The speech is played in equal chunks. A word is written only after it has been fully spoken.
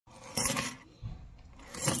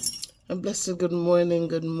A blessed good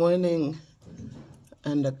morning,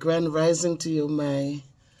 and a grand rising to you, my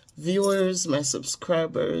viewers, my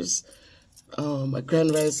subscribers, a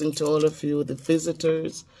grand rising to all of you, the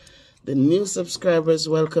visitors, the new subscribers.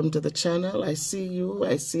 Welcome to the channel. I see you.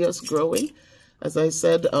 I see us growing. As I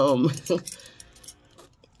said,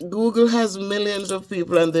 Google has millions of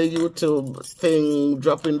people on their YouTube thing,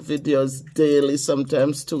 dropping videos daily,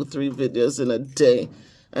 sometimes 2-3 videos in a day.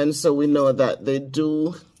 And so we know that they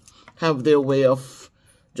do have their way of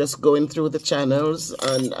just going through the channels,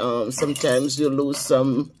 and sometimes you lose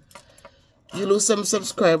some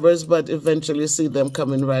subscribers, but eventually you see them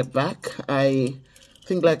coming right back. I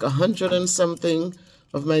think like 100 and something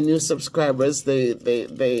of my new subscribers,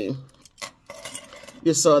 you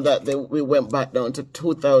saw that we went back down to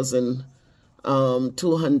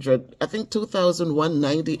 2,200, I think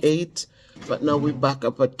 2,198, but now we're back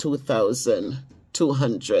up at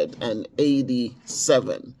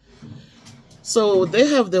 2,287. So they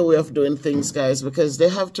have their way of doing things, guys, because they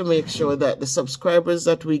have to make sure that the subscribers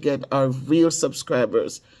that we get are real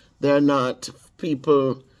subscribers. They're not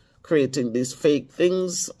people creating these fake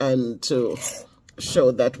things and to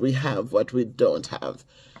show that we have what we don't have.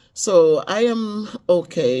 So I am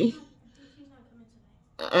okay.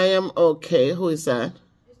 I am okay. Who is that?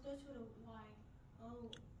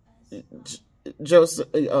 Josie.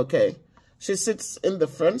 Okay. She sits in the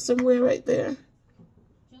front somewhere right there.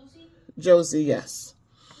 Josie, yes.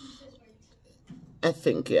 I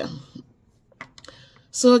think, yeah.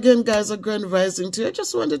 So again, guys, a grand rising to you. I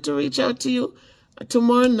just wanted to reach out to you.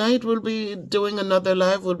 Tomorrow night we'll be doing another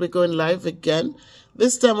live. We'll be going live again.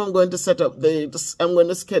 This time I'm going to set up I'm going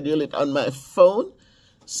to schedule it on my phone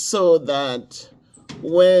so that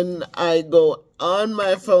when I go on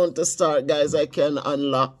my phone to start, guys, I can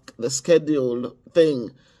unlock the schedule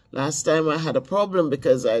thing. Last time I had a problem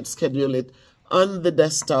because I'd scheduled it on the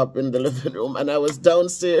desktop in the living room, and I was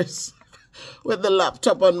downstairs with the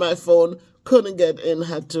laptop on my phone, couldn't get in,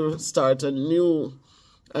 had to start have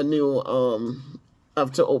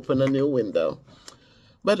to open a new window.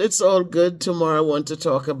 But it's all good. Tomorrow I want to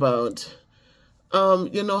talk about,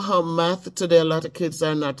 you know how math today, a lot of kids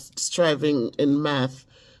are not striving in math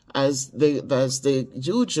as they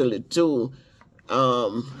usually do.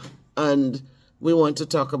 And we want to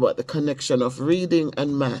talk about the connection of reading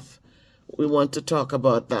and math. We want to talk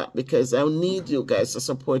about that because I need you guys to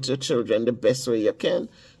support your children the best way you can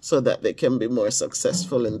so that they can be more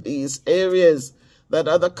successful in these areas that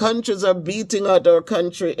other countries are beating out our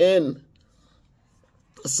country in.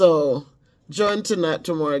 So join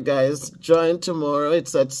tomorrow, guys. Join tomorrow.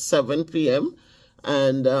 It's at 7 p.m.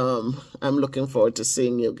 And I'm looking forward to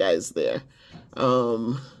seeing you guys there.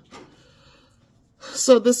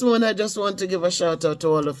 So this one, I just want to give a shout out to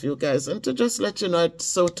all of you guys and to just let you know I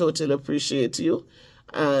so totally appreciate you.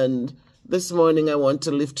 And this morning, I want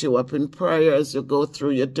to lift you up in prayer as you go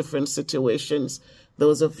through your different situations.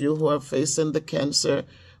 Those of you who are facing the cancer,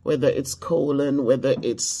 whether it's colon, whether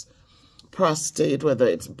it's prostate, whether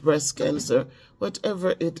it's breast cancer,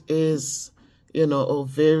 whatever it is, you know,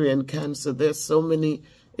 ovarian cancer. There's so many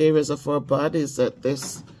areas of our bodies that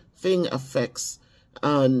this thing affects.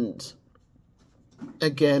 And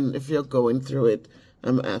again, if you're going through it,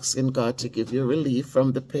 I'm asking God to give you relief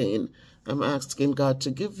from the pain. I'm asking God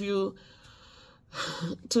to give you,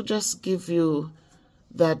 to just give you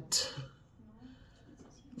that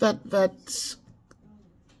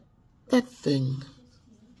thing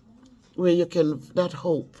where you can, that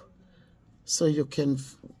hope, so you can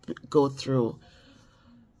go through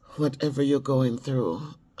whatever you're going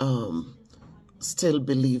through, still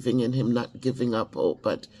believing in Him, not giving up hope,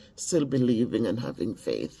 but still believing and having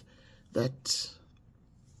faith that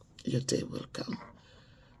your day will come.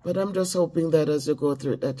 But I'm just hoping that as you go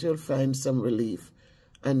through it, that you'll find some relief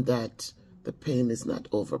and that the pain is not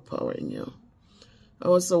overpowering you. I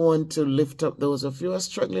also want to lift up those of you who are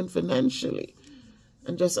struggling financially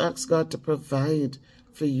and just ask God to provide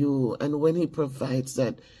for you. And when He provides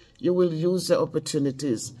that, you will use the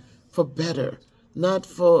opportunities for better, not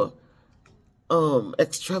for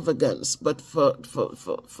extravagance, but for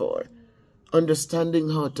understanding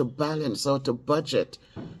how to balance, how to budget,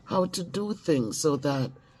 how to do things so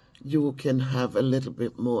that you can have a little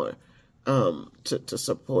bit more to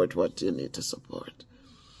support what you need to support.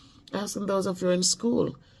 Asking those of you in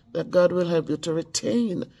school that God will help you to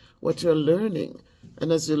retain what you're learning.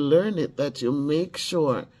 And as you learn it, that you make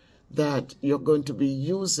sure that you're going to be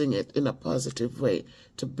using it in a positive way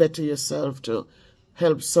to better yourself, to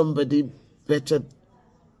help somebody better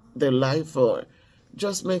their life, or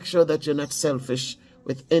just make sure that you're not selfish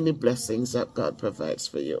with any blessings that God provides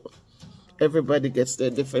for you. Everybody gets their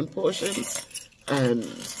different portions, and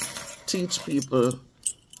teach people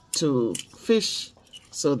to fish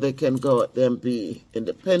so they can go out there and be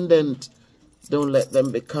independent. Don't let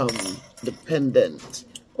them become dependent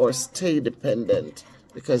or stay dependent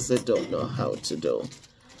because they don't know how to do.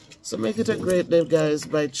 So make it a great day, guys,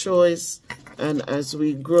 by choice. And as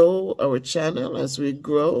we grow our channel, as we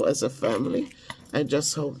grow as a family, I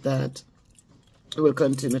just hope that we'll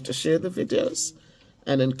continue to share the videos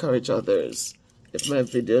and encourage others. If my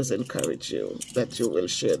videos encourage you, that you will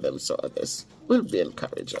share them so others will be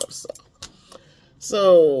encouraged also.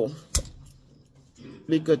 So,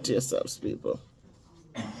 be good to yourselves, people.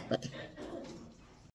 Bye.